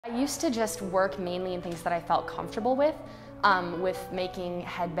I used to just work mainly in things that I felt comfortable with. With making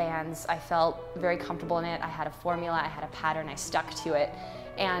headbands, I felt very comfortable in it. I had a formula, I had a pattern, I stuck to it.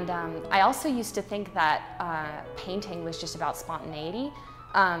 And I also used to think that painting was just about spontaneity.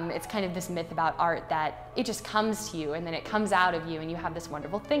 It's kind of this myth about art that it just comes to you and then it comes out of you and you have this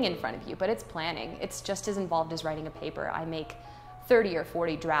wonderful thing in front of you, but it's planning. It's just as involved as writing a paper. I make 30 or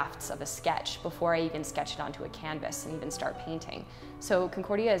 40 drafts of a sketch before I even sketch it onto a canvas and even start painting. So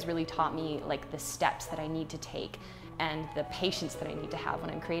Concordia has really taught me like the steps that I need to take and the patience that I need to have when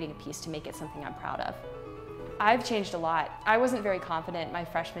I'm creating a piece to make it something I'm proud of. I've changed a lot. I wasn't very confident my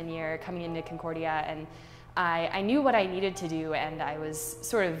freshman year coming into Concordia, and I knew what I needed to do and I was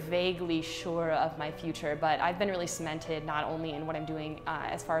sort of vaguely sure of my future, but I've been really cemented not only in what I'm doing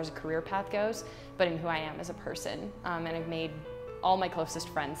as far as a career path goes, but in who I am as a person. And I've made all my closest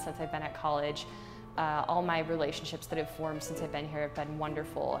friends since I've been at college. All my relationships that have formed since I've been here have been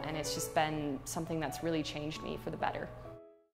wonderful, and it's just been something that's really changed me for the better.